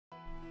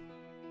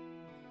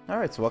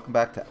Alright, so welcome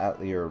back to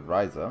Atelier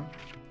Ryza.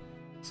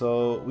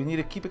 So, we need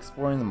to keep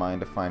exploring the mine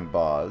to find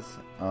boss.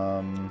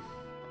 Don't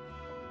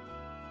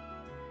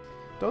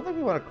think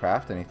we want to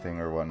craft anything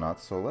or whatnot,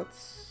 so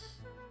let's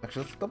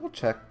double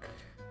check.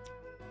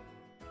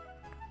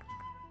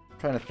 I'm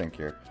trying to think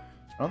here.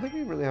 I don't think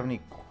we really have any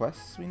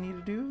quests we need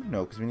to do.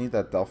 No, because we need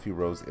that Delphi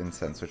Rose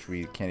incense, which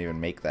we can't even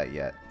make that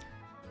yet.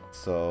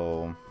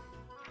 So...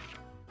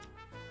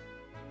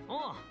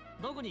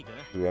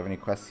 do we have any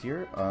quests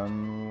here?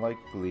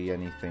 Unlikely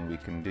anything we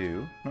can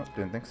do. Nope,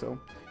 didn't think so.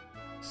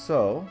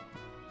 So...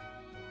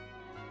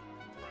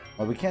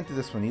 well, we can't do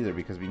this one either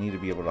because we need to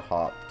be able to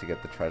hop to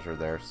get the treasure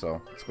there.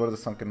 So, let's go to the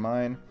sunken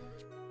mine,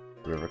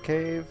 river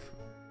cave,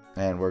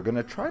 and we're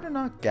gonna try to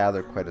not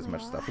gather quite as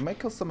much stuff. We might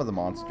kill some of the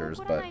monsters,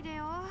 but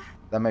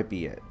that might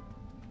be it.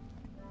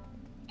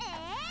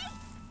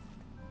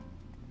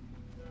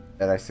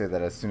 And I say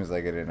that as soon as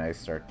I get in, I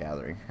start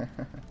gathering.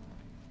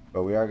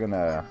 But we are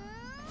gonna...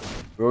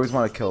 we always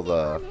want to kill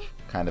the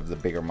kind of the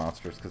bigger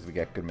monsters because we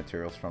get good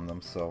materials from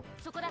them, so...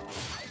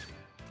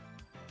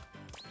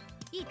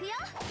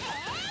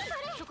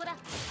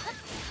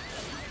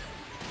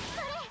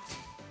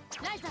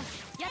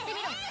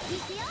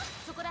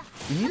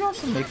 we need to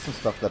also make some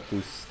stuff that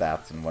boosts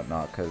stats and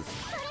whatnot, because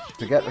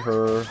to get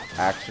her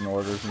action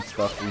orders and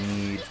stuff, we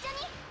need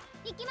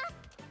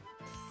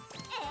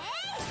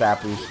stat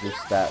boosters,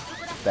 stat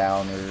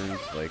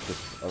downers, like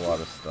just a lot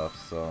of stuff,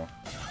 so...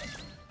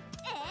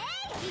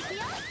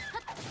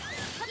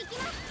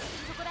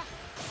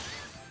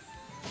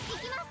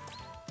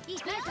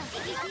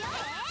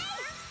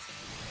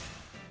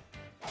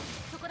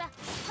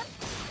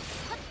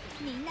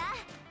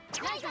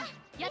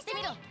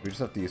 we just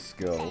have to use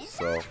skills,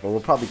 so... but we'll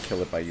probably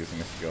kill it by using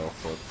a skill,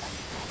 so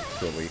it's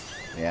silly.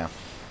 Yeah.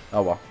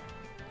 Oh well.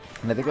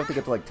 And I think we have to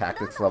get to like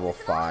tactics level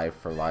 5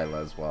 for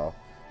Lila as well.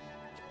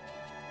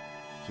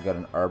 So we got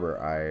an Arbor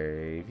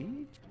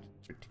Ivy.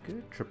 Pretty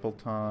good.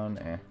 Tripleton,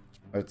 eh.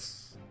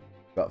 It's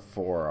got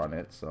 4 on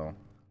it, so...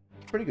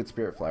 pretty good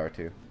Spirit Flower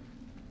too.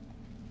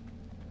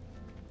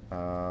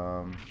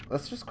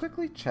 Let's just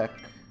quickly check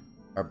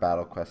our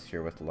battle quest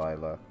here with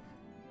Lila.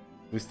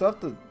 We still have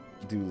to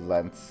do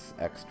Lent's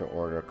extra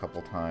order a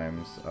couple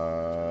times.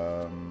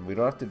 We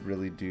don't have to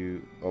really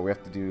do... oh, we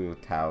have to do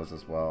Tao's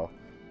as well.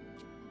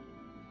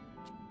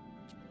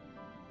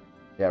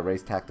 Yeah,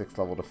 raise tactics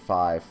level to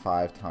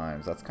 5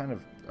 times. That's kind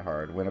of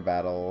hard. Win a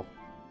battle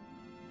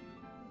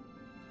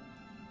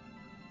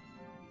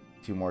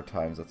 2 more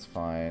times, that's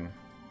fine.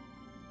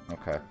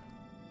 Okay.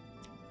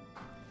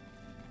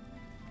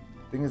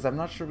 Thing is, I'm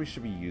not sure we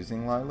should be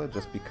using Lila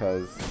just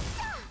because...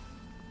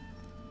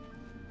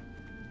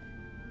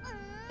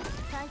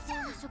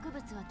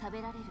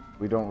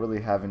 we don't really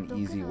have an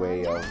easy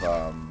way of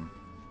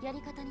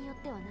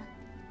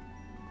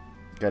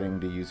getting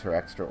to use her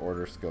extra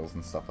order skills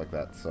and stuff like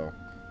that, so...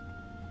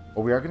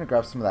 well, we are going to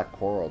grab some of that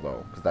coral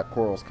though, because that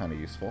coral is kind of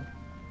useful.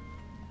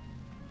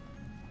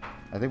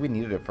 I think we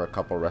needed it for a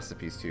couple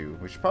recipes too.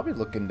 We should probably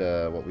look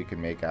into what we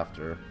can make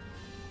after.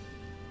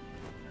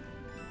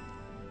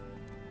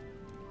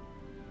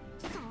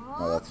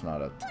 Oh, that's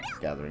not a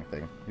gathering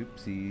thing.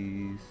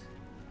 Oopsies.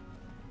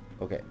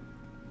 Okay.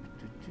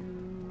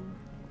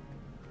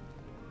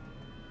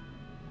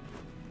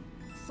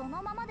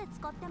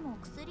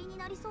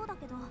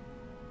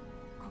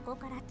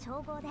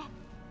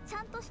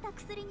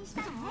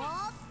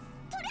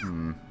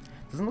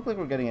 Doesn't look like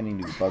we're getting any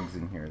new bugs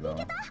in here though.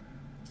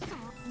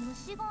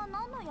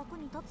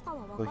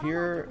 So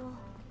here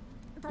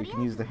we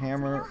can use the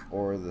hammer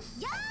or the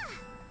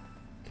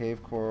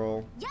cave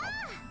coral.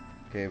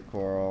 Cave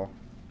coral.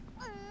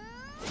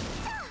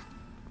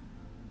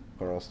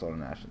 Coral, stone,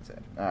 and ashen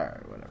sand.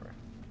 Alright, whatever.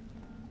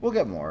 We'll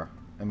get more.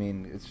 I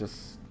mean, it's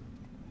just...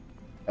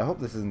 I hope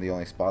this isn't the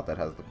only spot that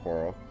has the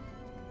coral.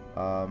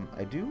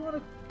 I do want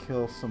to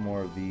kill some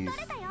more of these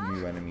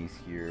new enemies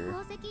here.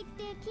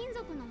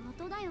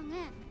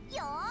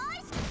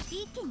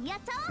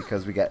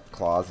 Because we get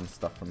claws and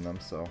stuff from them,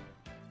 so...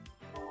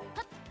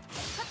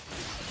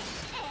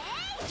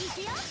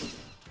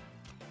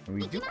 and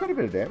we do quite a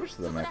bit of damage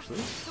to them,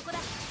 actually.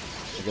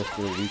 I guess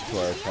they're weak to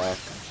our attack.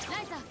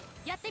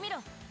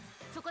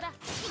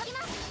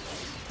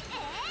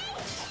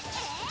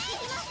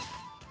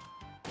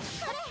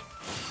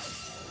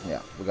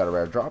 Yeah, we got a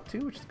rare drop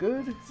too, which is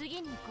good.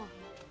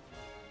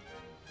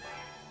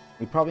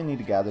 We probably need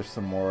to gather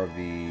some more of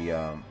the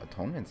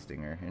Atonement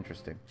Stinger.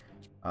 Interesting.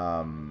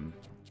 The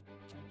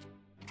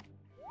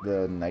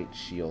Night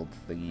Shield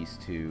thingies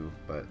too,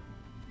 but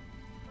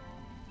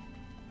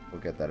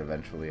we'll get that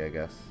eventually, I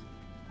guess.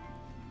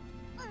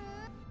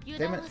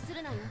 Damn it.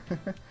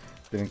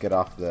 Didn't get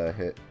off the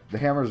hit. The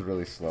hammer's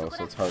really slow,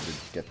 so it's hard to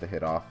get the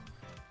hit off.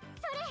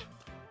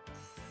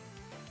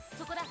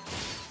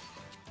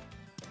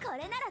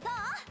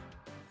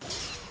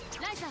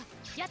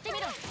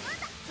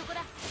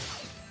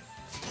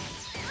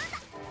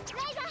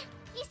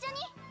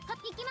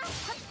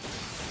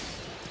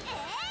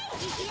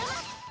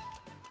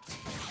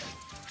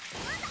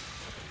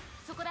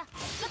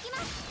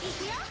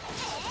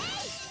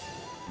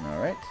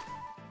 Alright.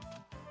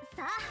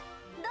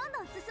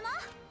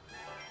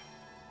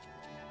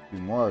 2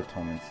 more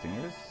Atonement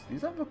Stingers.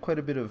 These have quite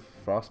a bit of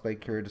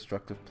Frostbite Cure,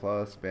 Destructive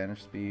Plus,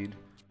 Banish Speed.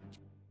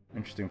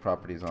 Interesting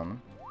properties on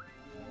them.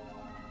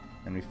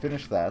 And we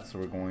finished that, so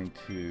we're going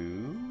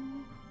to...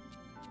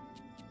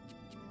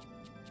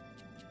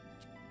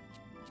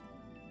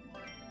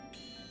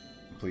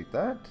 complete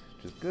that,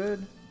 which is good.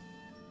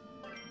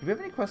 Do we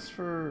have any quests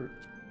for...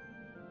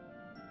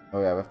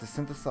 oh yeah, we have to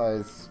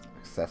synthesize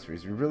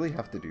accessories. We really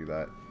have to do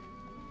that.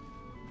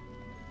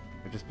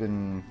 We've just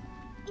been...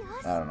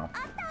 I don't know.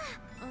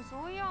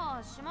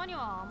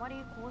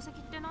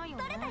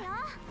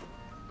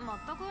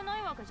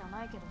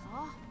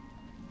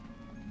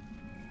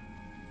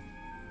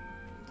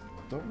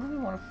 Don't really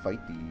want to fight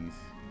these.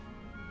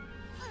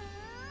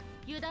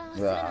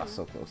 Ah,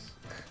 so close.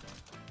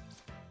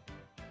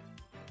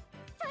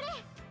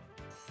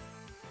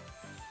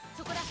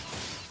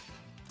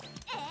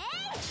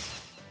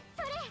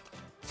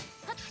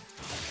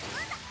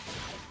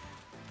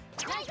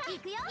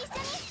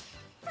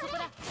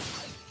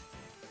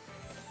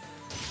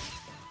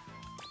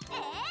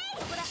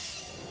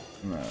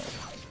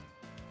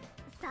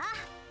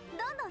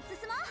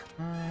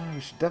 We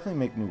should definitely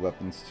make new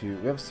weapons too.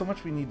 We have so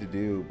much we need to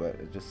do, but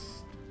it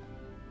just...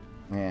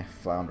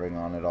 floundering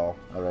on it all.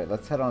 Alright,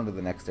 let's head on to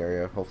the next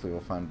area. Hopefully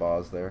we'll find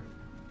boss there.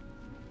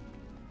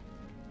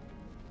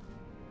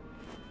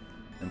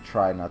 And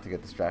try not to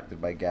get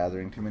distracted by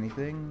gathering too many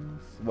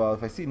things. Well,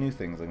 if I see new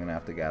things, I'm going to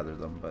have to gather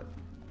them, but...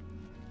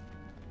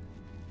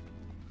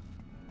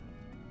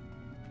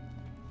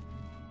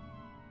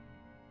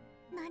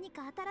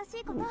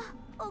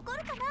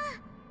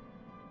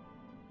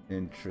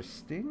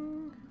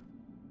 Interesting.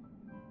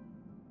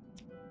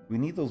 We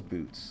need those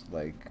boots,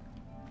 like,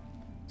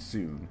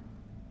 soon.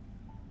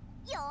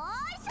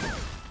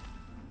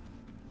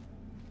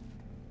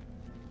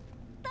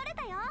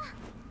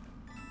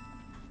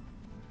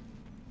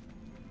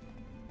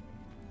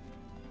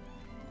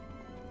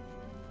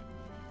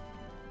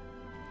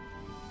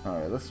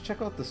 Alright, let's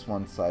check out this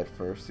one side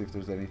first, see if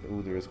there's anything.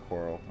 Ooh, there is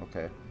coral.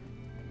 Okay.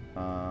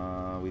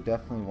 We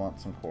definitely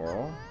want some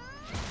coral.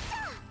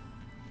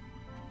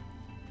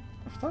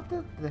 I thought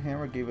that the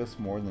hammer gave us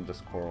more than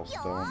just coral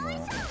stone,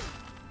 though.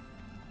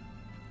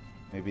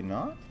 Maybe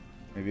not?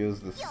 Maybe it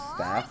was the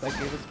staff that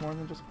gave us more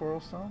than just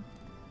coral stone?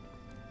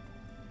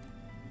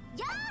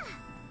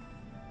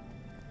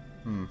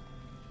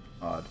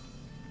 Odd.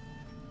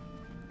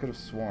 Could have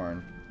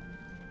sworn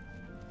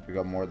we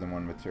got more than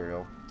one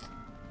material.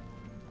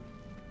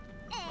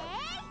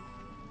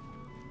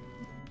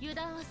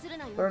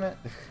 Darn it.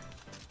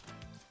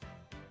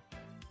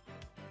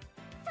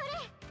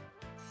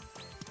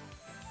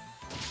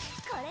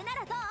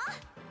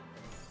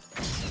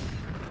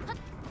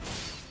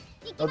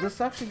 Oh,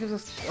 this actually gives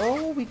us...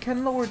 oh, we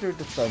can lower their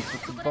defense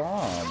with the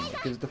bomb.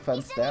 It gives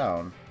defense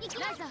down.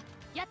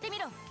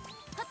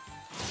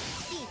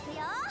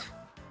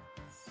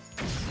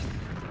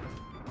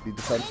 The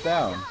defense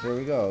down. There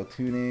we go.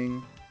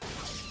 Tuning.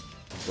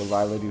 Will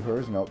Lila do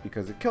hers? Nope,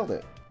 because it killed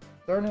it.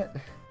 Darn it.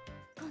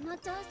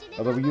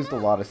 Although we used a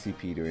lot of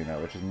CP doing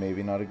that, which is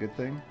maybe not a good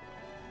thing.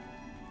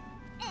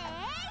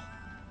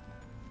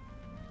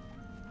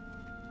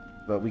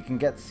 But we can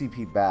get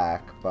CP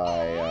back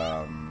by,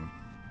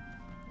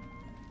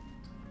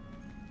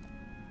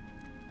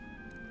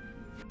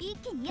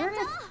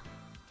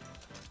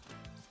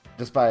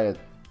 just by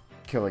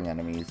killing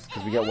enemies,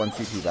 because we get 1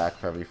 CP back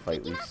for every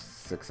fight we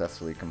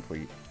successfully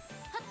complete.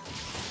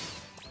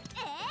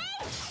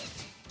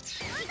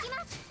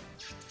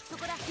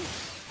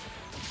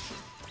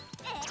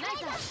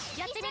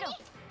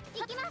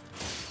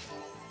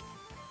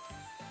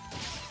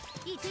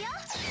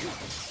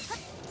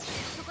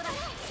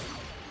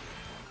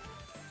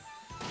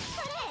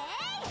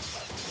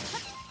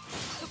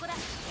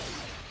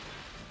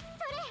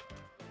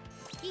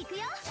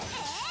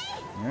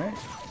 Alright.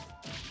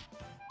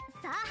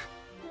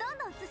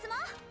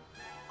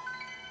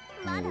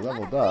 And we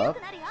leveled up,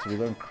 so we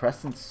learned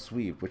Crescent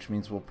Sweep, which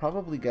means we'll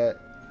probably get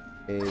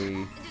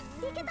a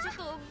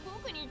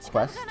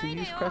quest to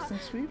use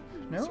Crescent Sweep?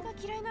 No?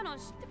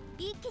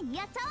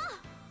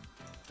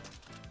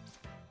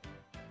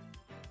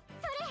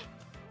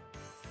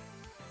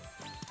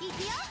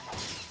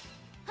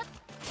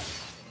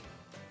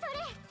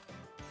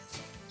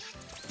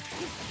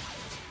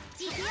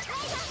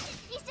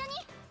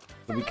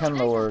 So we can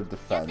lower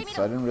defense,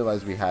 so I didn't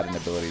realize we had an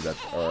ability that,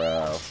 or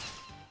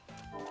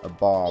a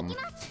bomb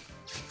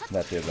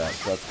that did that,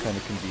 so that's kind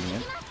of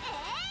convenient.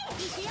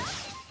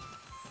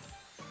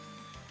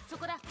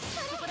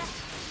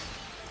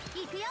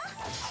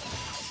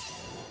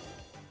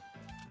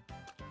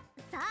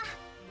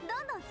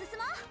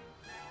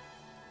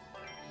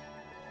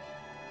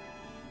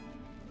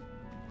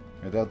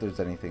 I doubt there's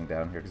anything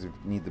down here because we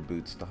need the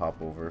boots to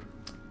hop over.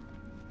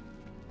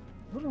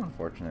 A little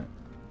unfortunate.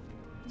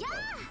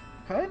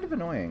 Kind of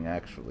annoying,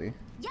 actually.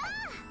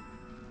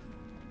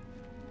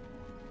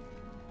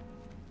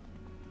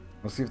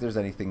 We'll see if there's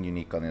anything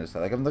unique on the other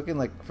side. Like, I'm looking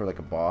for a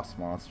boss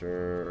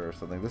monster or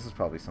something. This is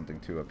probably something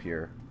too up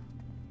here.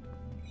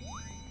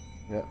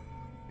 Yep.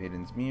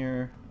 Maiden's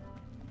Mirror.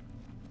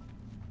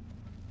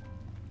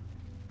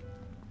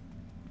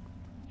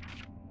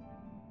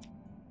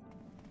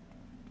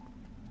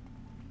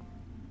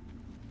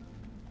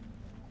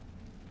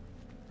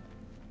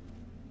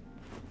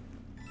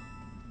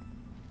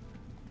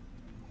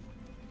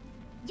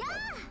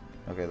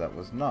 Okay, that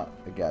was not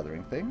a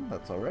gathering thing.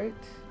 That's alright.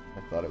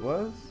 I thought it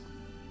was.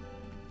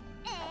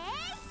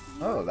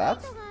 Oh,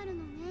 that's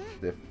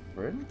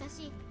different.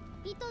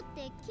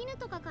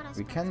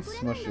 We can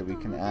smush it, we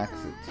can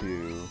axe it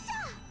too.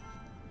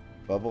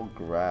 Bubble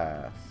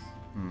grass.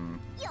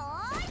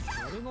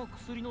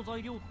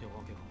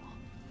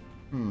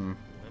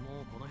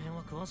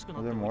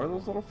 Are there more of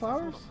those little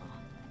flowers?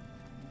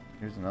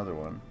 Here's another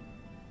one.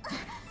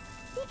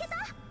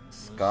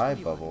 Sky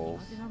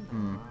bubbles.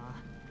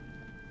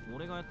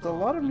 There's a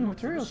lot of new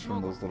materials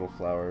from those little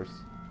flowers.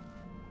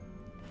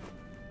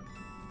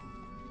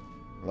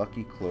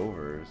 Lucky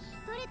clovers.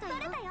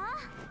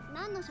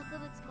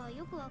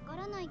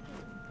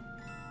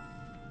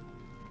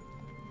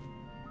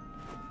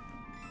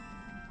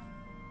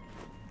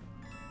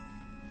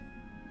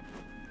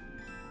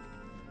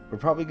 We're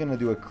probably gonna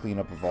do a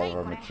cleanup of all of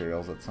our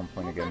materials at some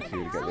point again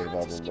too, to get rid of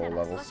all the low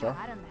level stuff.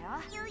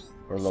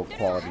 Or low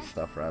quality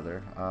stuff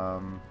rather. I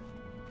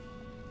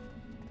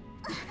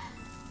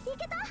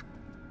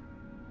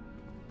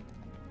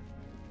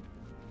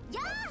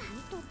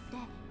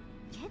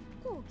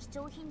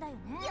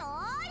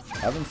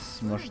haven't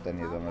smushed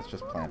any of them, it's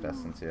just plant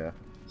essence, yeah.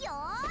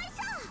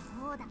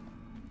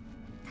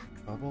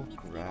 Bubble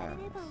grass.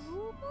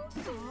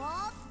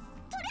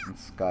 And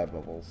sky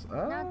bubbles. I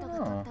don't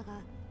know.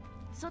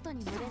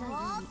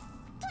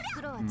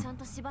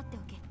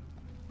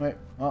 Wait,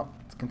 well,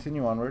 let's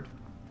continue onward.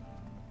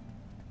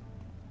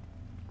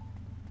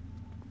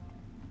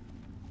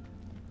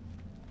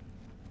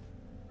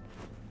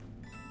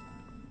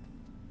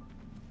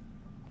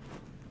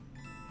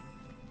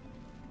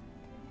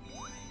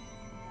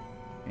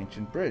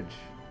 Ancient bridge.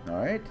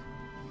 Alright.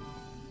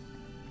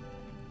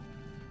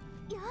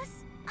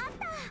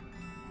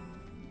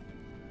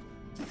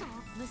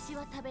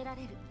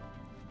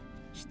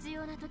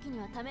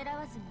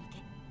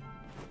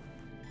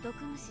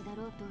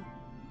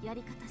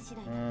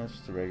 It's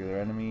just a regular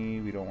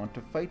enemy. We don't want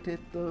to fight it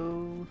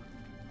though.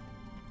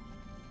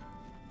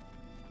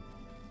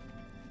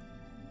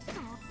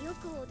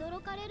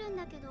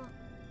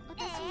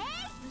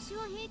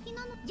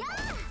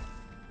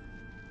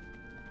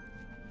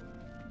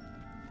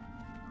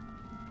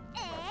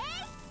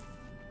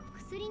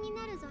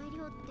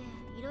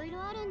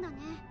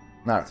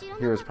 Nah,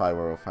 here's probably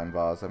where we'll find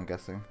Vase, I'm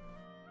guessing.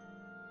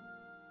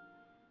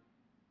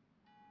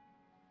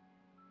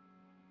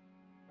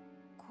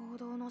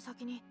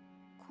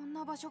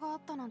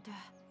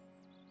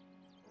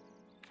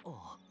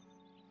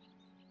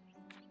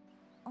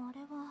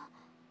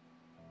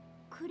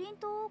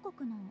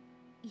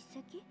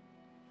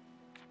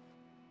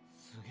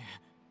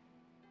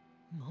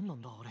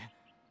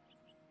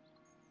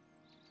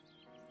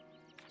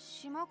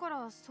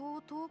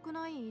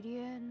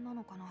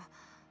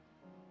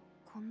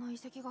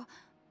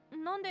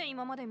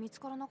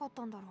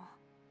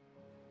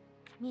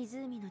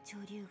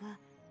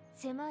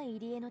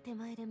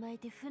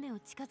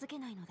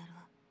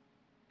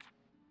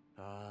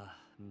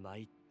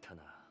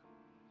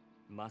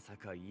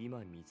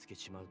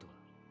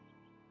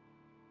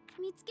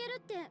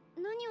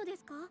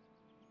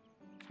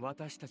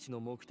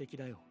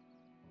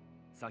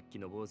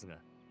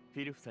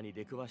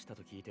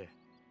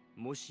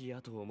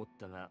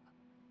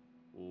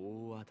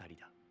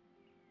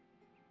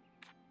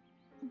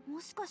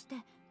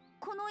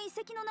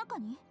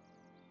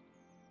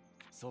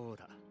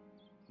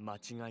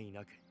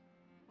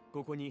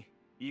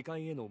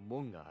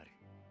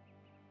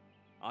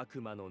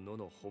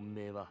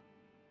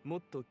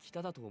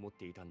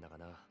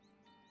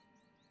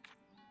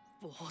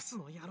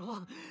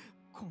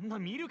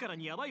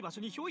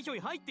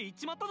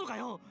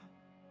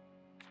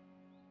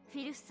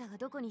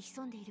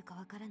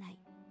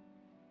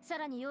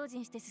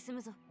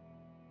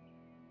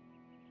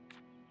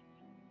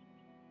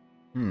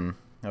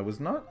 I was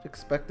not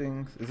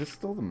expecting... Is this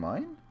still the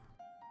mine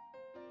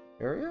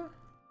area?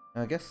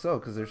 I guess so,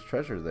 because there's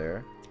treasure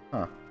there.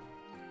 Huh.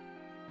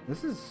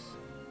 This is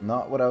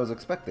not what I was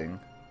expecting.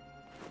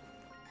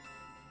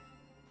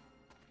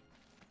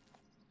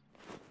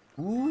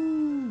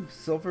 Ooh,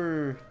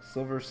 silver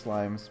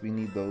slimes. We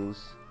need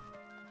those.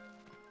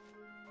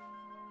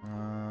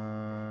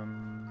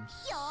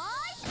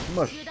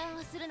 Smush.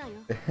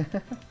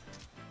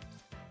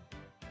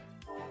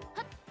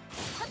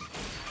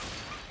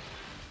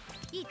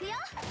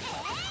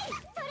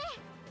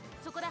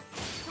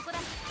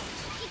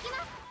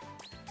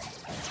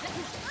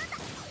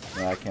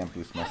 No, I can't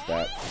boost my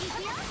stats.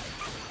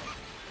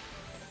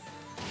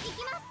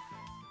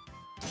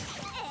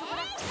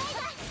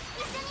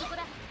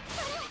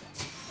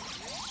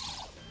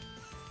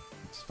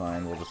 It's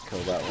fine, we'll just kill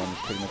that one.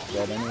 It's pretty much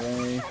dead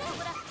anyway.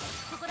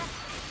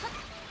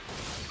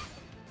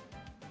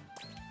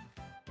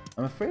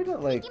 I'm afraid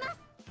that, like...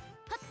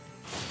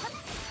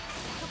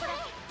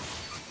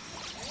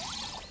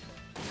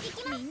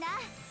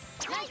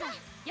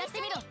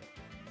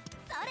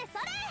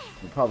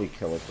 We'll probably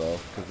kill it though,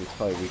 because it's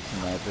probably weak to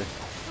magic.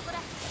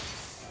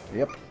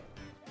 Yep.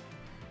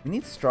 We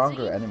need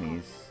stronger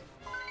enemies.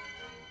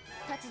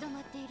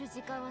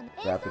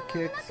 Rapid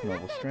kicks,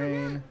 mobile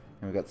strain,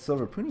 and we got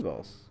silver puni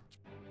balls.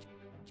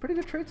 Pretty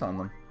good traits on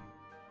them.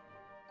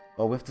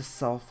 Oh, we have to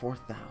sell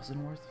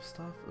 4,000 worth of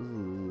stuff?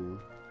 Ooh.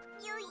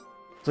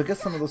 So I guess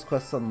some of those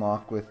quests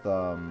unlock with,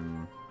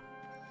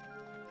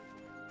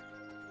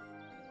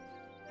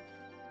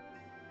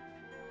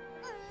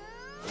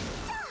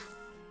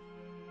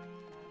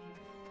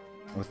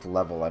 with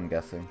level, I'm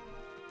guessing.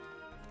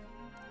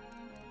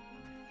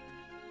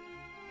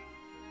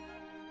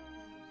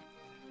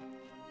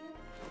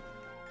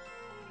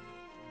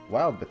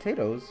 Wild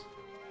potatoes?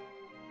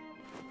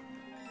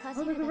 I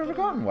don't think I've ever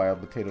gotten wild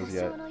potatoes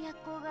yet.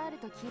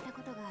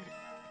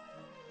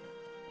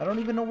 I don't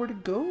even know where to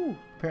go.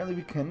 Apparently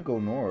we can go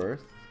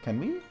north. Can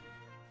we?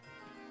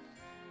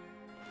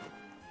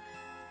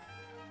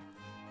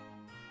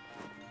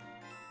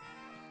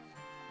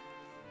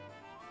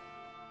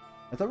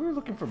 I thought we were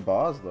looking for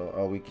Boz though.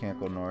 Oh, we can't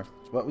go north.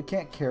 What, we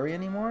can't carry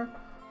anymore?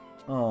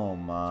 Oh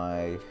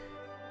my.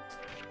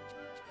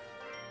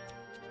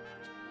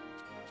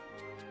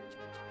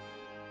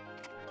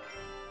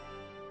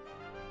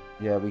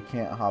 Yeah, we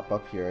can't hop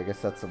up here. I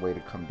guess that's the way to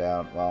come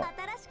down. Well,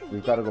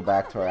 we've got to go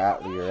back to our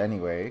Atelier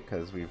anyway,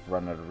 because we've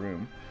run out of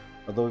room.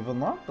 Although we've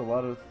unlocked a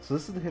lot of... So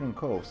this is the Hidden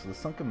Cove, so the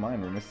Sunken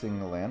Mine, we're missing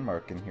a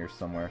landmark in here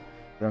somewhere.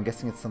 But I'm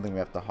guessing it's something we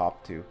have to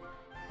hop to.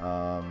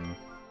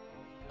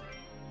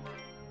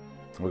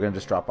 We're going to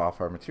just drop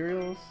off our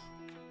materials.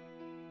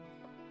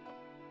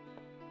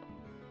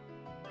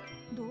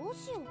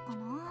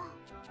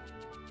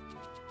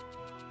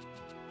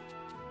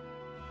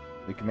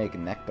 We can make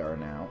nectar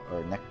now,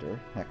 or nectar.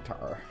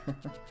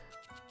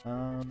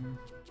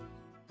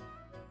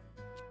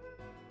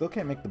 Still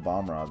can't make the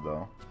bomb rod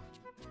though.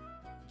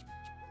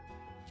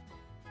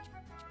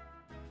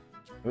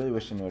 I really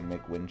wish I knew how to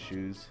make wind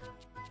shoes.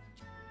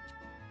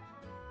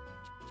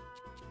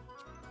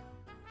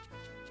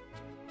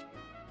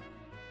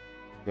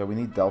 Yeah, we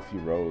need Delphi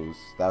Rose.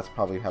 That's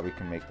probably how we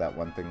can make that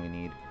one thing we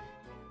need.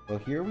 Well,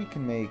 here we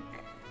can make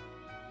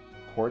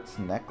quartz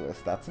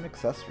necklace. That's an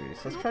accessory.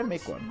 So let's try to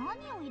make one.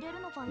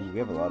 Ooh, we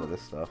have a lot of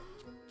this stuff.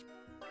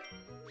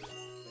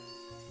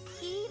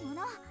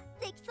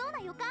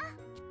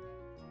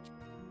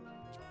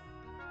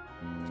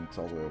 It's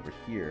all the way over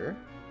here.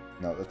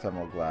 No, that's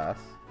emerald glass.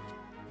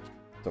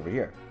 It's over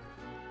here.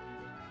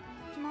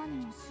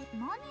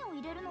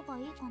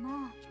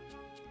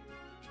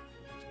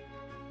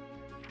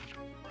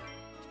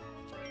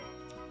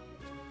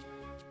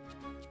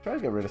 Try to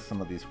get rid of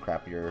some of these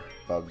crappier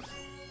bugs.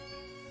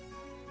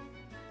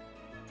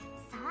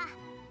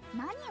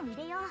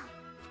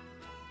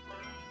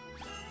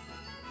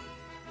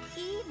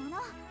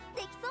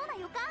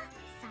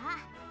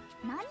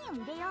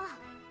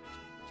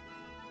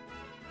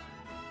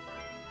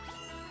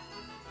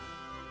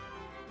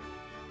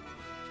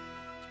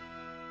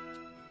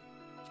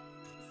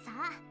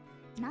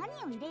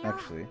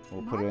 Actually,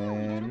 we'll put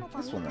in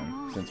this one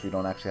then, since we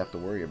don't actually have to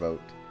worry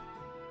about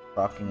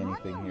rocking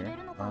anything here.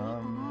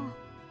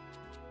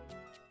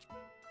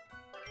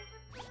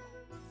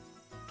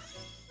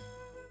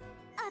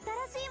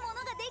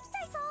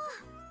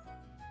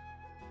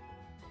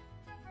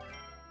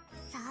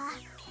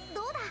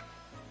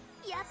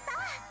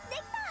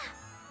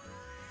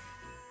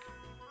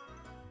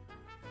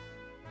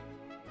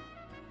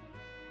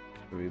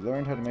 We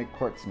learned how to make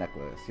quartz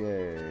necklace,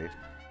 yay!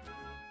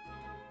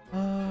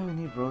 We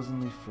need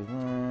rosin leaf for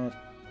that.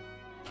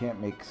 Can't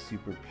make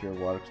super pure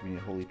water because we need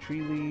holy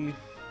tree leaf.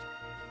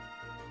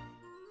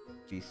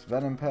 Beast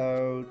venom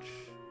pouch.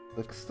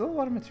 Like, still a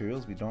lot of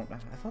materials we don't... I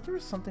thought there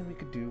was something we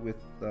could do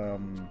with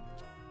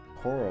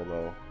coral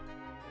though.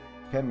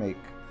 Can make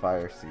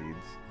fire seeds.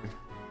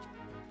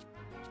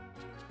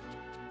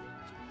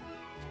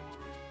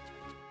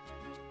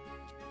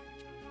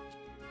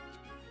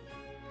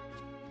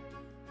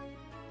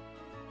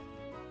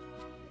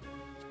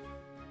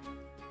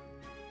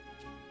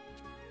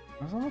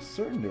 I was almost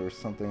certain there was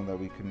something that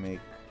we could make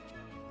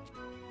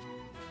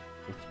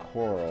with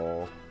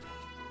coral.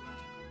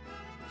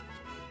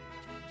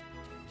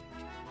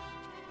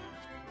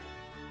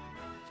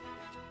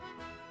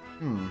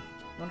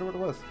 Wonder what it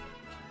was.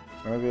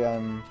 Or maybe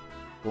I'm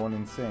going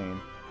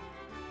insane.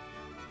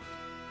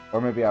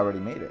 Or maybe I already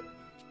made it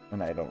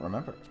and I don't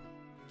remember.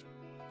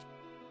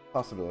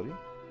 Possibility.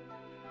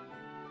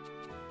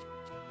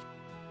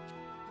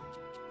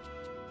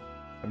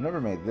 I've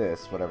never made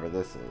this, whatever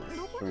this is.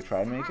 Should we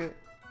try and make it?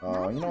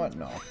 Oh, you know what?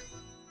 No.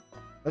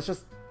 Let's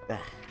just...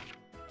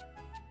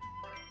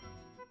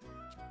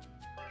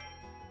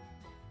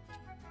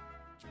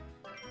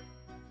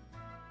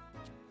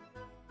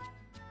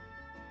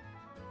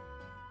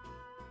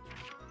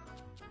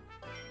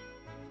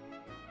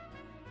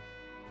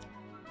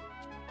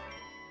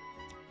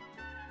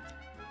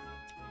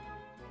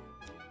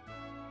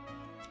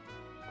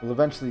 We'll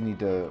eventually need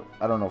to...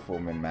 I don't know if we'll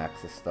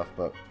min-max this stuff,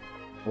 but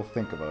we'll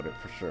think about it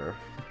for sure.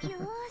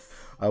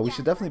 We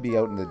should definitely be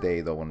out in the day,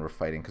 though, when we're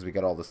fighting, because we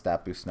got all the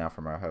stat boosts now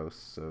from our house,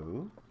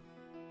 so...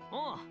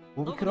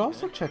 What we could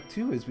also check,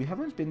 too, is we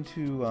haven't been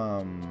to,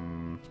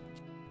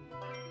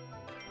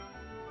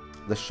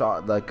 the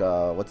shop, like,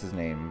 what's his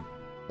name?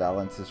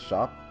 Valence's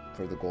shop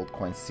for the gold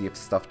coins, see if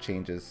stuff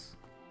changes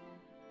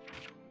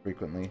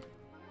frequently.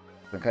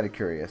 So I'm kind of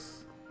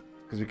curious.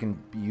 Because we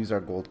can use our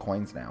gold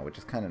coins now, which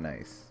is kind of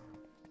nice.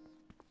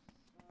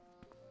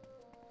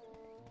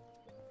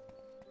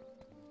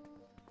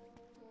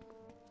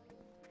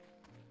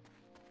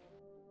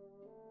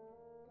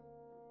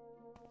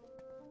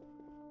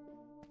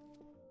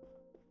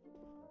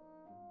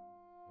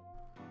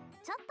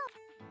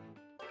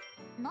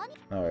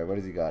 Alright, what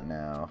does he got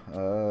now?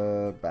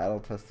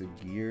 Battle-tested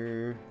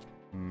gear.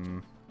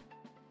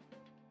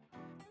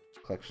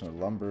 Collection of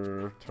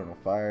lumber, eternal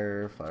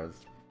fire,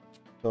 flowers.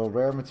 So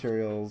rare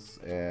materials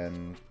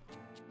and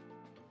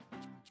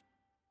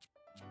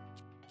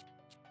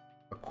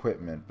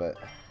equipment, but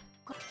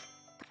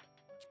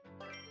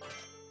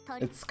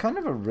it's kind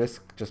of a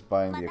risk just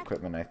buying the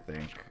equipment, I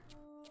think.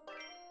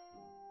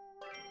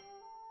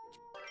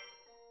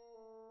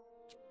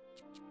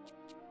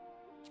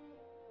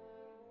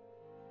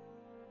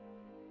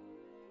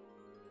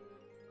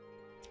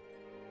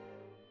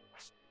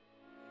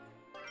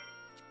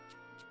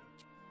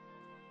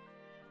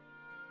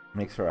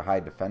 Makes her a high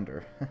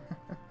defender.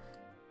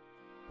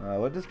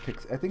 What does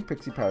Pixie... I think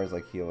Pixie Power is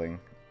like healing.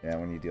 Yeah,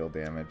 when you deal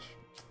damage.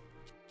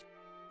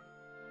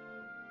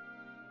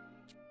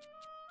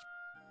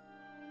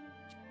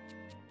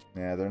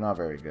 Yeah, they're not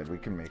very good. We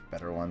can make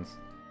better ones.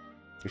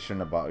 We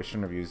shouldn't have bought... We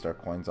shouldn't have used our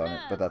coins on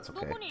it, but that's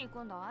okay.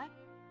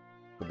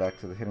 Go back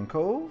to the Hidden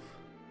Cove.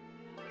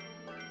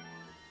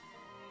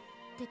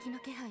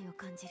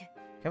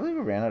 Can't believe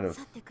we ran out of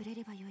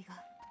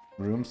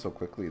room so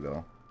quickly,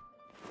 though.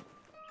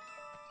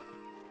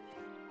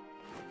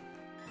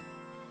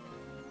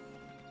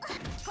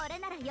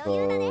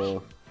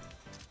 So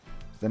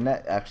the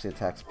net actually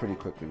attacks pretty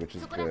quickly, which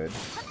is good.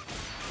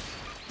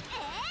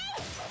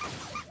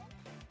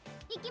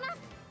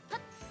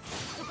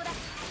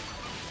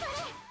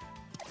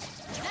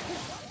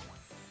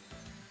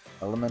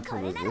 Elemental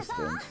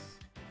resistance.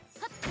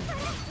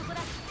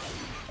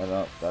 I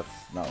don't.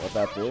 That's not what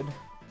that did,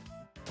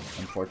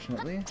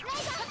 unfortunately.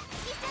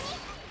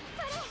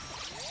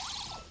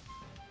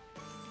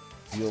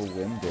 Deal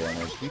wind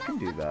damage. We can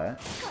do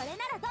that.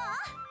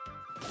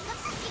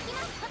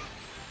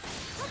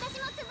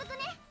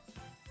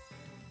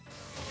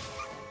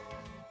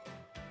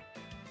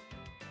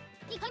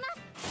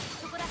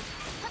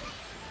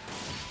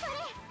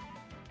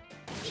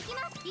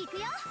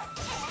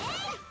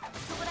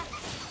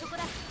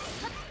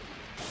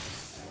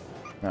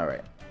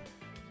 Alright.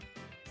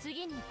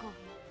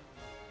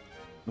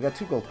 We got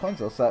 2 gold coins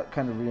though, so that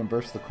kind of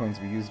reimbursed the coins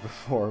we used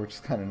before, which is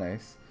kind of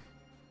nice.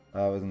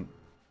 Wasn't...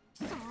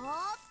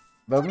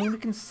 But I mean, we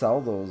can sell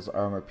those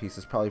armor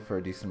pieces probably for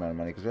a decent amount of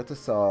money, because we have to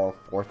sell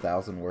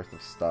 4,000 worth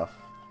of stuff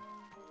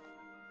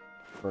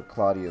for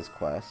Claudia's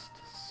quest,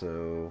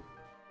 so...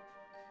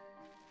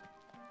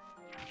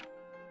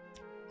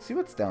 Let's see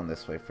what's down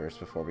this way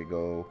first before we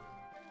go...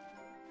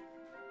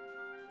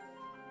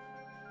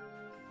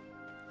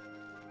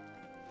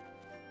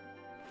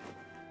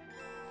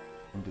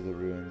 into the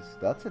ruins.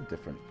 That's a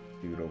different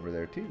dude over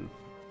there too.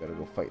 Gotta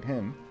go fight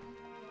him.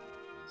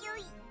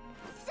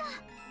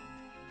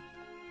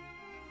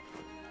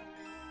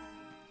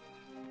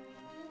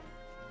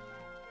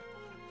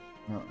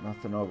 No,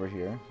 nothing over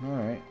here.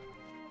 Alright.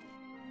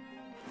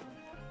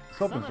 I was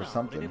hoping for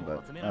something,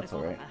 but that's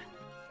alright.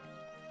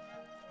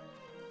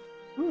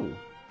 Ooh.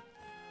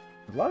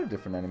 There's a lot of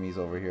different enemies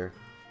over here.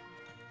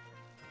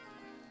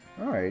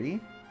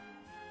 Alrighty.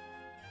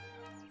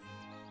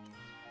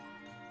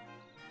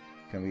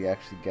 Can we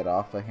actually get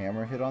off a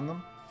hammer hit on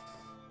them?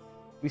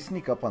 We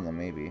sneak up on them,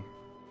 maybe.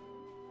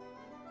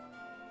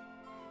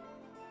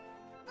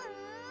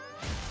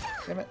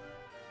 Damn it.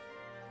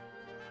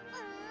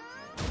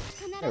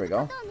 There we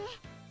go.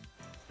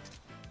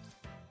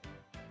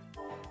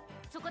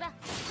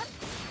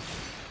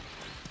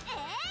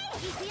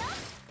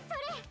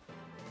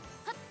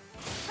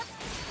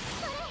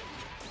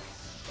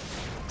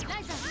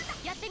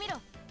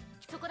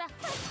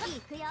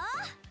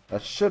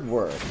 That should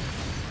work.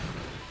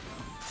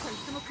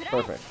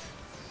 Perfect.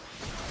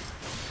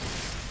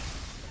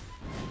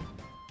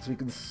 So we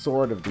can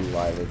sort of do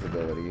Lila's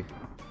ability.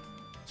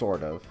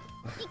 Sort of.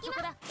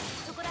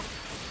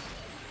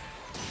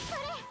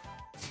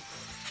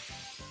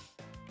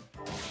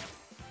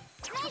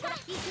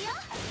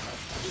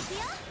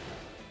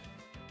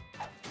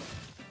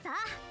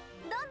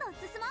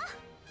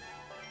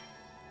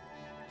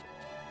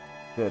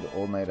 Good,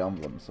 Old Knight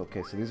emblems.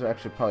 Okay, so these are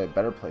actually probably a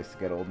better place to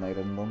get Old Knight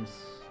emblems.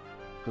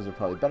 Because they're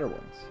probably better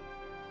ones.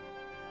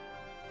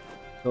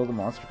 Kill the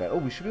monster guy. Oh,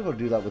 we should be able to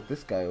do that with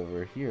this guy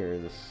over here.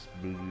 This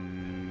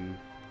blue...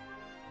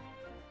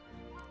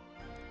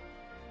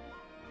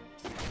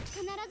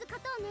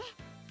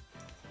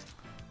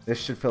 This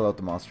should fill out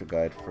the monster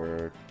guide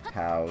for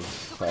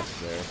Tao's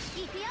quest there.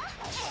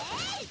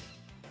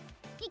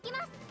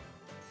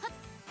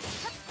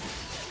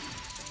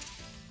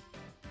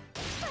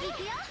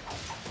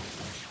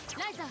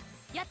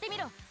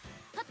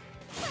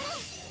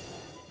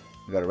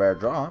 We got a rare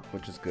drop,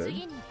 which is good.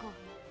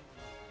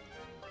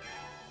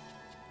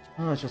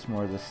 Oh, it's just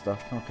more of this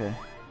stuff. Okay.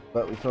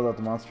 But we filled out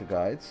the monster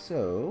guide,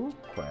 so...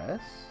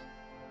 Quests.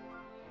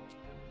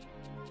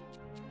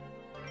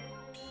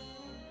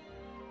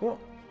 Cool.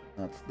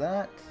 That's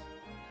that.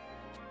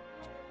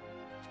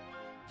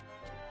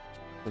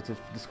 So to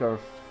discover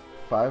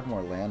 5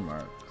 more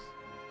landmarks.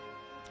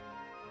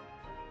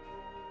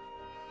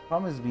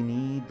 Problem is we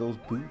need those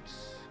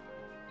boots.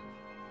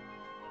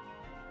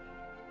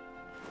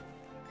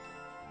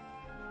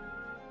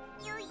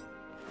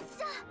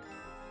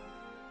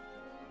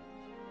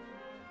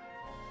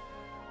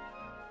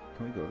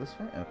 Can we go this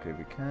way? Okay,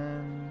 we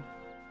can.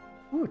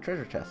 Ooh, a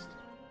treasure chest.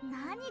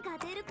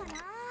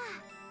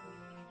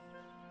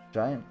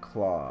 Giant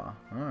claw.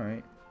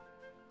 Alright.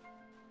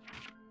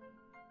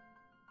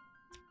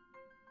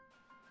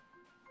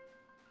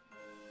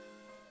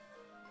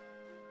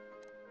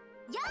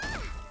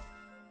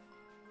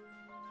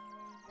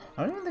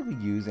 I don't even think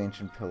we use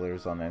ancient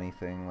pillars on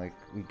anything. Like,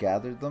 we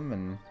gathered them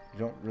and we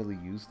don't really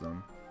use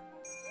them.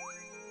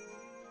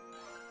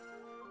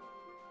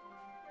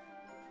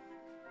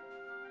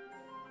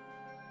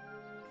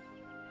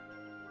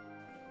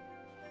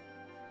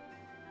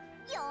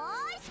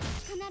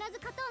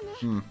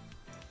 Hmm.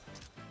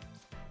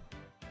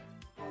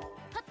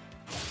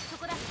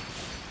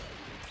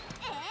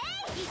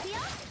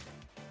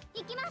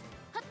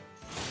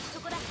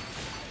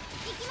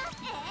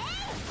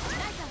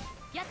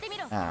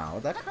 Ow,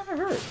 that kind of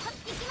hurt.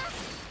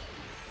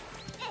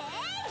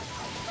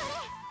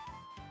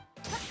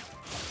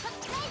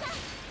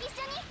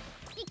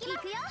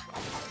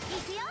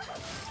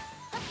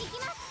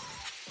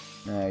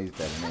 Nah, he's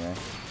dead anyway.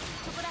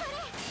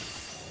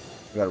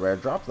 We got a rare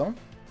drop though.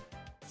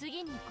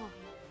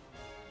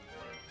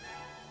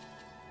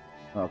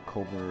 Oh,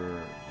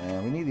 Cobra.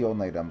 And we need the Old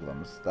Knight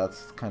emblems.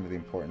 That's kind of the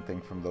important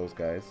thing from those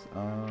guys.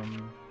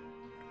 Alright.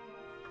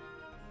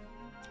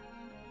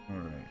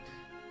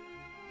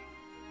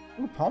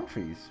 Ooh, palm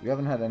trees. We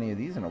haven't had any of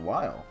these in a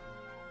while.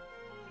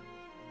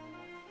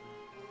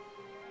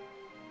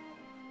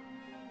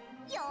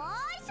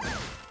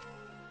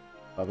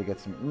 Probably get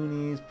some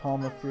unis,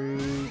 palma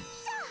fruits.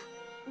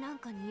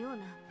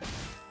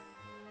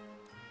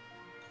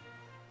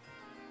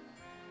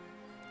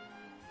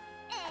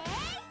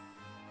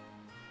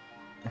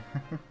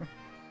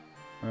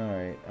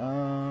 Alright,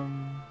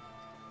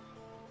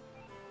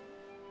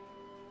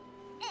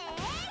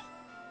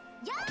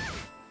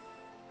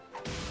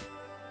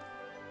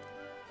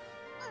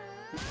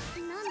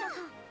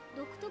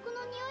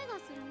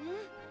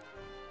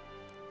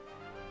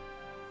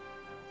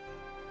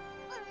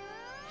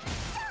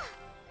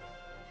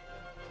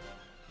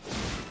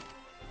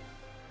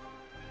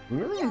 we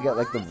really need to get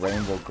like the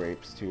rainbow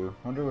grapes too.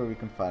 Wonder where we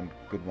can find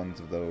good ones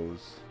of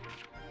those.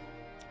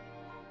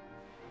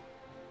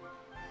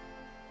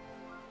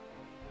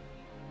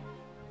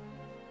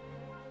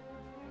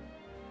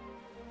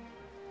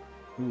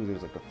 Ooh,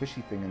 there's like a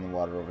fishy thing in the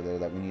water over there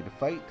that we need to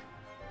fight.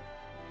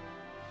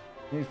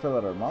 We need to fill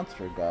out our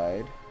monster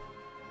guide.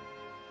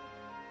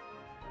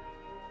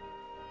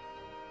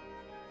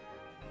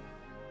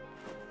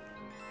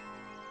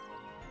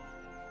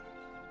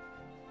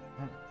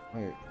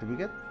 Wait, did we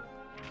get...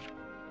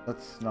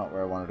 That's not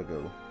where I wanted to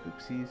go.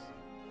 Oopsies.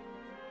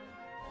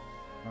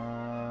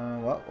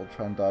 Well, we'll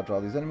try and dodge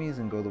all these enemies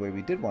and go the way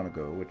we did want to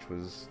go, which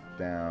was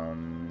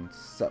down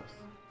south.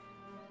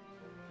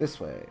 This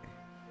way.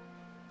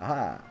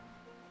 Aha!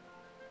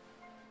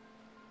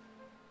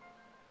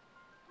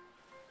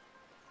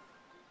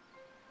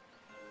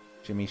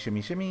 Shimmy,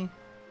 shimmy, shimmy.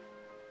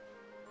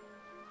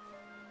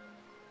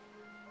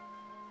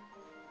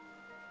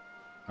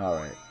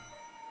 Alright.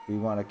 We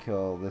want to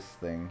kill this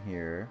thing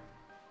here.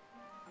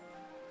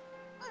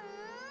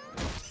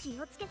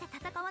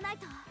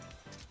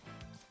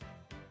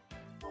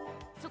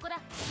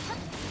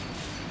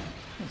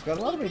 It's got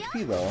a lot of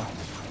HP though.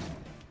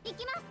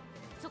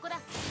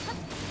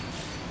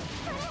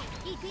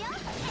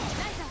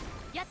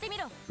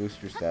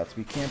 Boost your stats.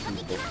 We can't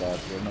boost those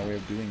stats. There's no way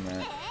of doing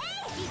that.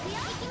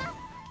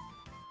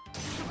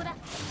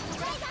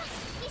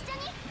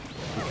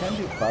 We can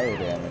do fire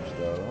damage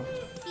though.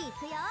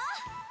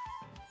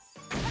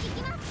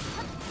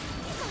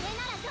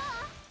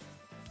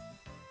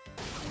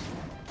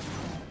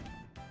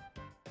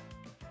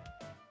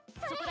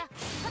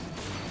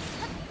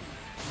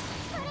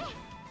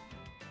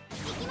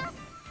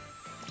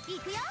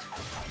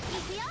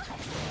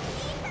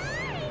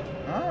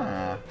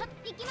 Ah.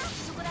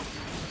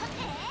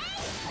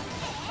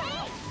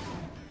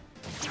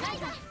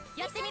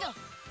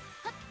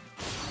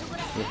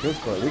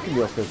 We can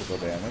deal physical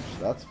damage,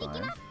 that's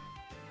fine.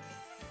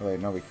 Oh, wait,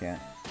 no we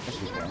can't.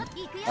 Yes we can.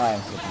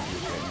 I'm so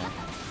confused right now.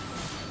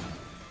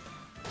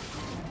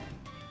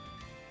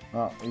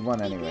 Well, we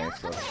won anyway,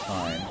 so it's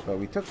fine. But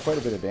we took quite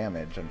a bit of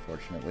damage,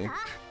 unfortunately.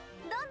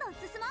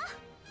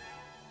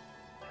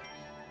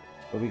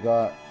 But we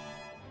got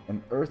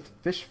an Earth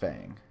Fish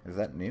Fang. Is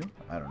that new?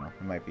 I don't know.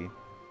 It might be.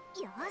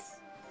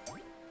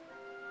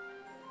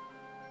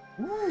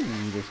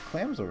 Ooh, there's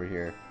clams over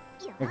here.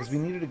 Because we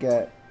needed to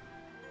get,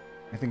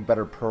 I think,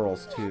 better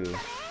pearls too.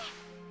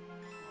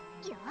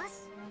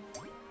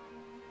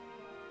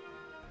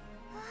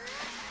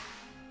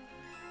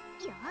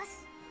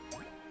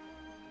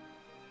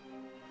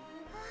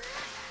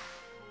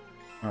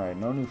 Alright,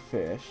 no new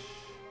fish.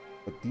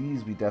 But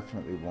these we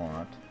definitely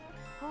want.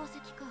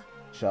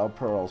 Shell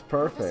pearls.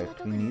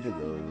 Perfect. We needed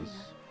those.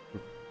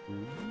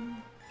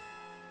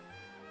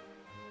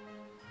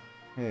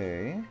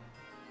 Okay.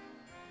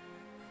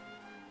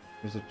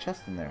 There's a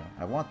chest in there.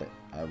 I want it.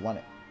 I want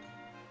it.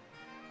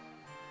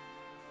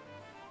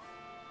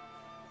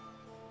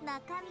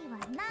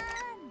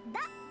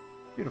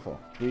 Beautiful.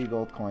 3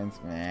 gold coins.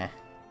 Meh.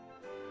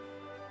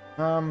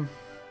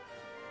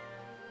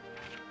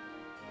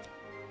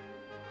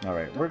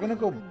 Alright, we're gonna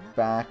go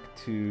back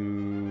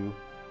to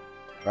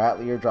our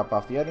Atelier, drop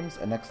off the items,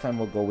 and next time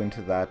we'll go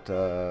into that,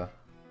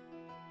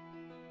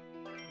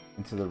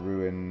 into the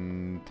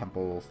ruin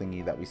temple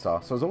thingy that we saw.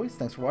 So as always,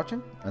 thanks for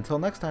watching. Until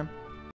next time.